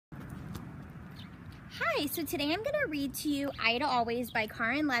Hi, so today I'm going to read to you Ida Always by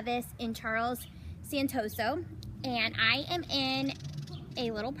Caron, Levis, and Charles Santoso. And I am in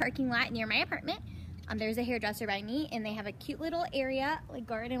a little parking lot near my apartment. There's a hairdresser by me, and they have a cute little area, like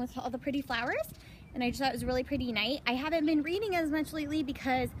garden with all the pretty flowers. And I just thought it was a really pretty night. I haven't been reading as much lately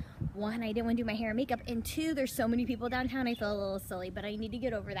because, one, I didn't want to do my hair and makeup, and two, there's so many people downtown I feel a little silly, but I need to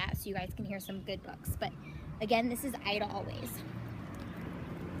get over that so you guys can hear some good books. But again, this is Ida Always.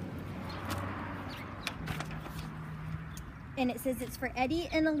 And it says it's for Eddie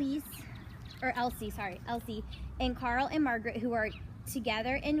and Elsie, and Carl and Margaret, who are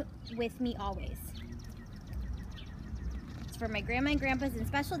together and with me always. It's for my grandma and grandpas, and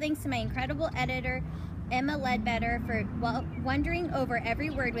special thanks to my incredible editor, Emma Ledbetter, for wondering over every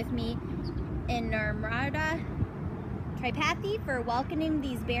word with me, and Narmada Tripathi for welcoming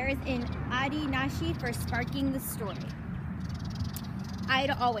these bears, and Adi Nashi for sparking the story.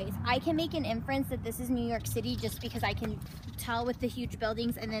 Ida Always. I can make an inference that this is New York City just because I can tell with the huge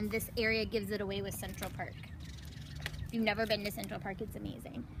buildings, and then this area gives it away with Central Park. If you've never been to Central Park, it's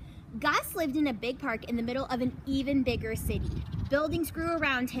amazing. Gus lived in a big park in the middle of an even bigger city. Buildings grew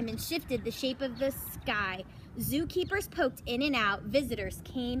around him and shifted the shape of the sky. Zookeepers poked in and out. Visitors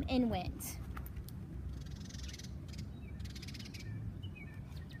came and went.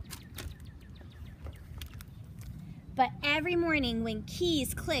 But every morning when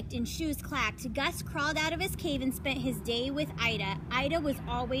keys clicked and shoes clacked, Gus crawled out of his cave and spent his day with Ida. Ida was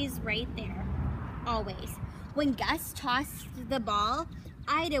always right there. Always. When Gus tossed the ball,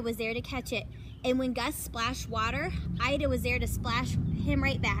 Ida was there to catch it. And when Gus splashed water, Ida was there to splash him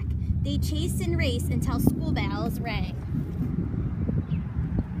right back. They chased and raced until school bells rang.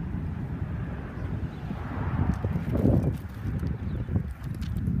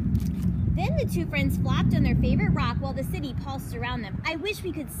 Then the two friends flopped on their favorite rock while the city pulsed around them. I wish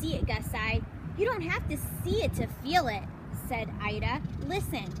we could see it, Gus sighed. You don't have to see it to feel it, said Ida.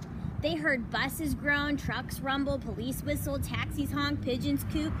 Listen. They heard buses groan, trucks rumble, police whistle, taxis honk, pigeons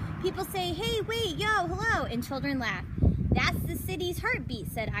coo. People say, hey, wait, yo, hello, and children laugh. That's the city's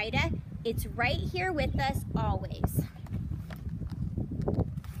heartbeat, said Ida. It's right here with us always.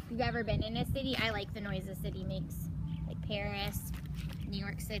 If you've ever been in a city, I like the noise a city makes. Like Paris, New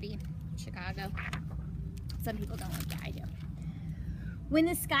York City, Chicago. Some people don't like that, I do. When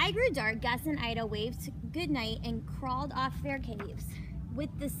the sky grew dark, Gus and Ida waved goodnight and crawled off their caves. With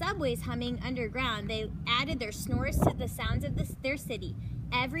the subways humming underground, they added their snores to the sounds of their city.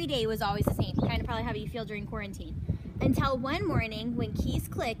 Every day was always the same, kind of probably how you feel during quarantine. Until one morning, when keys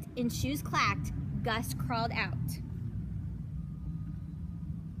clicked and shoes clacked, Gus crawled out.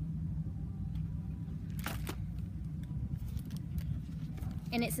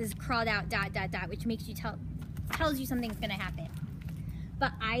 And it says crawled out ... which makes you tells you something's gonna happen.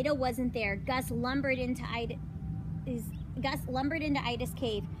 But Ida wasn't there. Gus lumbered into Ida's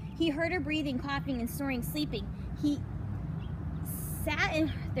cave. He heard her breathing, coughing, and snoring, sleeping. He sat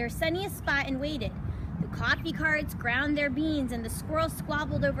in their sunniest spot and waited. The coffee carts ground their beans, and the squirrels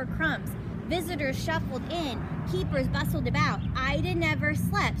squabbled over crumbs. Visitors shuffled in. Keepers bustled about. Ida never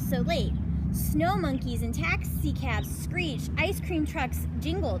slept so late. Snow monkeys and taxi cabs screeched. Ice cream trucks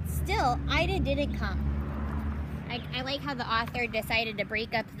jingled. Still, Ida didn't come. I like how the author decided to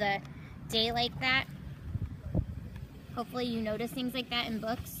break up the day like that. Hopefully you notice things like that in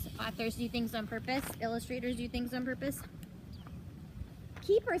books. Authors do things on purpose. Illustrators do things on purpose.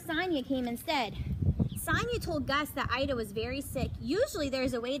 Keeper Sonia came instead. Sonia told Gus that Ida was very sick. Usually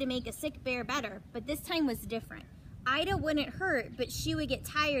there's a way to make a sick bear better, but this time was different. Ida wouldn't hurt, but she would get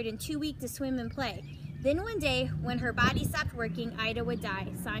tired and too weak to swim and play. Then one day, when her body stopped working, Ida would die.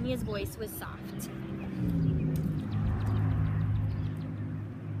 Sonia's voice was soft.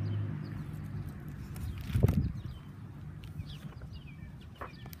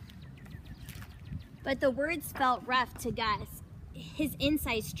 But the words felt rough to Gus. His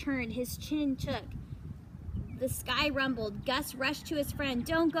insides churned, his chin shook. The sky rumbled. Gus rushed to his friend.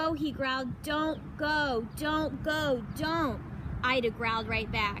 Don't go, he growled. Don't go, don't go, don't. Ida growled right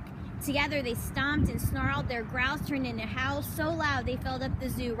back. Together they stomped and snarled. Their growls turned into howls so loud they filled up the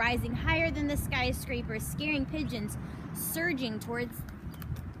zoo, rising higher than the skyscrapers, scaring pigeons, surging towards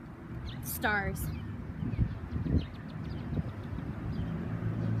stars.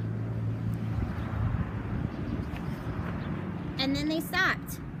 And then they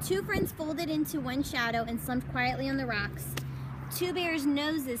stopped. Two friends folded into one shadow and slumped quietly on the rocks. Two bears'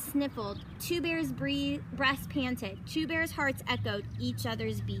 noses sniffled. Two bears' breaths panted. Two bears' hearts echoed each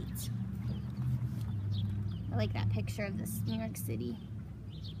other's beat. I like that picture of this New York City.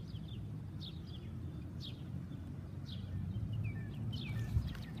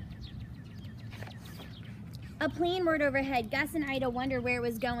 A plane roared overhead. Gus and Ida wondered where it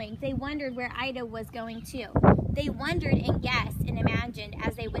was going. They wondered where Ida was going too. They wondered and guessed and imagined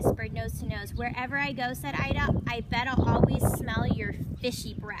as they whispered nose to nose. Wherever I go, said Ida, I bet I'll always smell your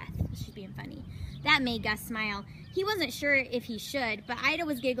fishy breath. She's being funny. That made Gus smile. He wasn't sure if he should, but Ida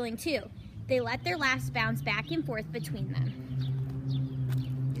was giggling too. They let their laughs bounce back and forth between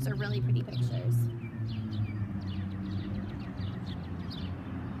them. These are really pretty pictures.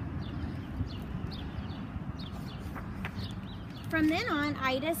 From then on,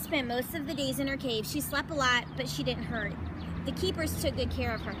 Ida spent most of the days in her cave. She slept a lot, but she didn't hurt. The keepers took good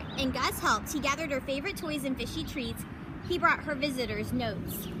care of her. And Gus helped. He gathered her favorite toys and fishy treats. He brought her visitors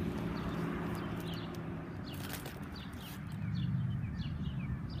notes.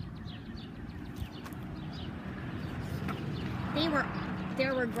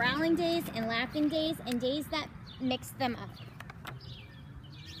 There were growling days and laughing days and days that mixed them up.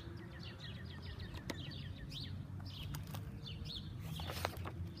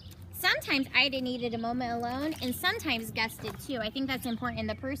 Sometimes Ida needed a moment alone, and sometimes Gus did too. I think that's important.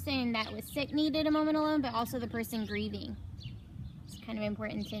 The person that was sick needed a moment alone, but also the person grieving. It's kind of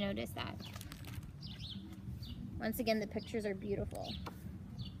important to notice that. Once again, the pictures are beautiful.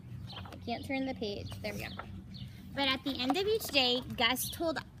 I can't turn the page. There we go. But at the end of each day, Gus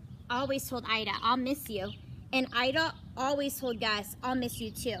always told Ida, I'll miss you. And Ida always told Gus, I'll miss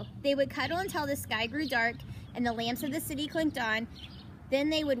you too. They would cuddle until the sky grew dark and the lamps of the city clinked on. Then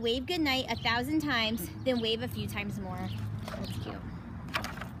they would wave goodnight 1,000 times, then wave a few times more. That's cute.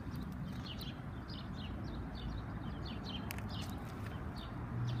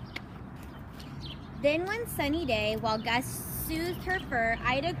 Then one sunny day, while Gus soothed her fur,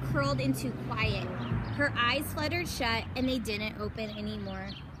 Ida curled into quiet. Her eyes fluttered shut, and they didn't open anymore.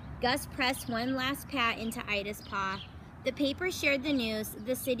 Gus pressed one last pat into Ida's paw. The paper shared the news.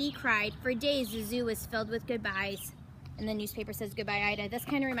 The city cried. For days, the zoo was filled with goodbyes. And the newspaper says, goodbye, Ida. This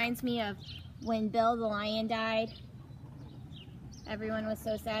kind of reminds me of when Bill the lion died. Everyone was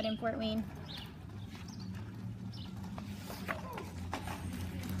so sad in Fort Wayne.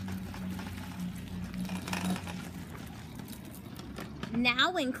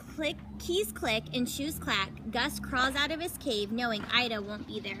 Now when keys click and shoes clack, Gus crawls out of his cave knowing Ida won't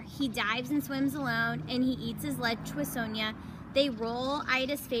be there. He dives and swims alone, and he eats his lunch with Sonia. They roll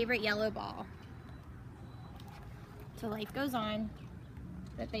Ida's favorite yellow ball. So life goes on,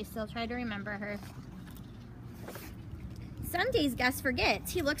 but they still try to remember her. Some days Gus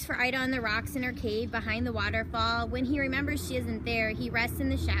forgets. He looks for Ida on the rocks in her cave behind the waterfall. When he remembers she isn't there, he rests in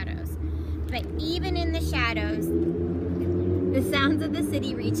the shadows. But even in the shadows, the sounds of the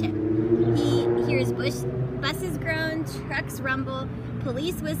city reach him. He hears buses groan, trucks rumble,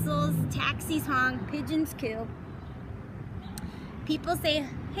 police whistles, taxis honk, pigeons coo. People say,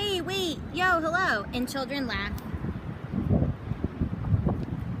 hey, wait, yo, hello, and children laugh.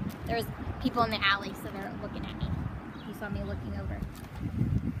 There's people in the alley, so they're looking at me. You saw me looking over.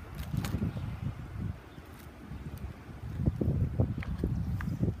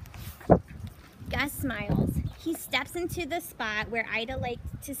 Gus smiles. He steps into the spot where Ida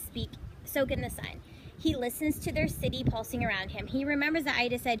liked to soak in the sun. He listens to their city pulsing around him. He remembers that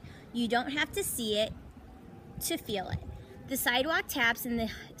Ida said, you don't have to see it to feel it. The sidewalk taps and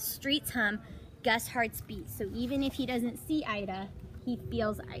the streets hum. Gus' heart beats. So even if he doesn't see Ida, he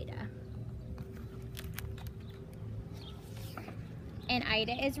feels Ida. And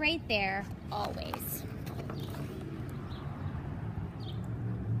Ida is right there, always.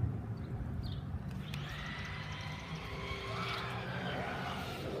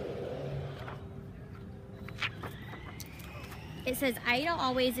 It says, Ida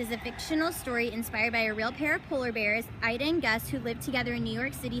Always is a fictional story inspired by a real pair of polar bears, Ida and Gus, who lived together in New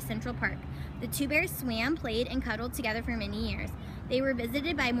York City Central Park. The two bears swam, played, and cuddled together for many years. They were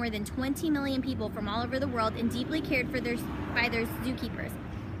visited by more than 20 million people from all over the world and deeply cared for by their zookeepers.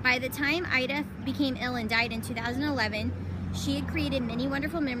 By the time Ida became ill and died in 2011, she had created many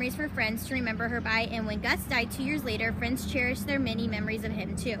wonderful memories for friends to remember her by, and when Gus died 2 years later, friends cherished their many memories of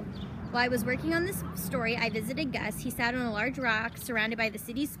him too. While I was working on this story, I visited Gus. He sat on a large rock surrounded by the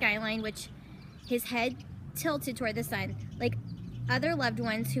city's skyline, which his head tilted toward the sun. Like other loved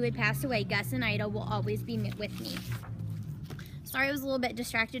ones who had passed away, Gus and Ida will always be with me. Sorry I was a little bit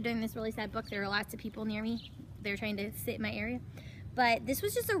distracted during this really sad book. There were lots of people near me. They were trying to sit in my area. But this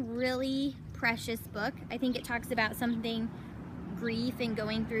was just a really precious book. I think it talks about something, grief and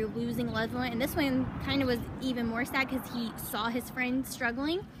going through losing a loved one. And this one kind of was even more sad because he saw his friend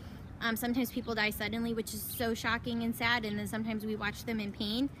struggling. Sometimes people die suddenly, which is so shocking and sad, and then sometimes we watch them in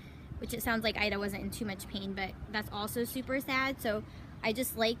pain, which it sounds like Ida wasn't in too much pain, but that's also super sad. So I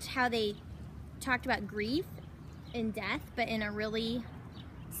just liked how they talked about grief in death, but in a really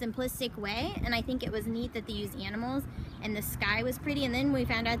simplistic way. And I think it was neat that they used animals, and the sky was pretty. And then we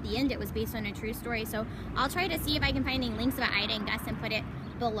found out at the end it was based on a true story. So I'll try to see if I can find any links about Ida and Gus and put it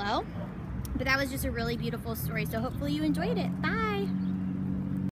below. But that was just a really beautiful story. So hopefully you enjoyed it. Bye.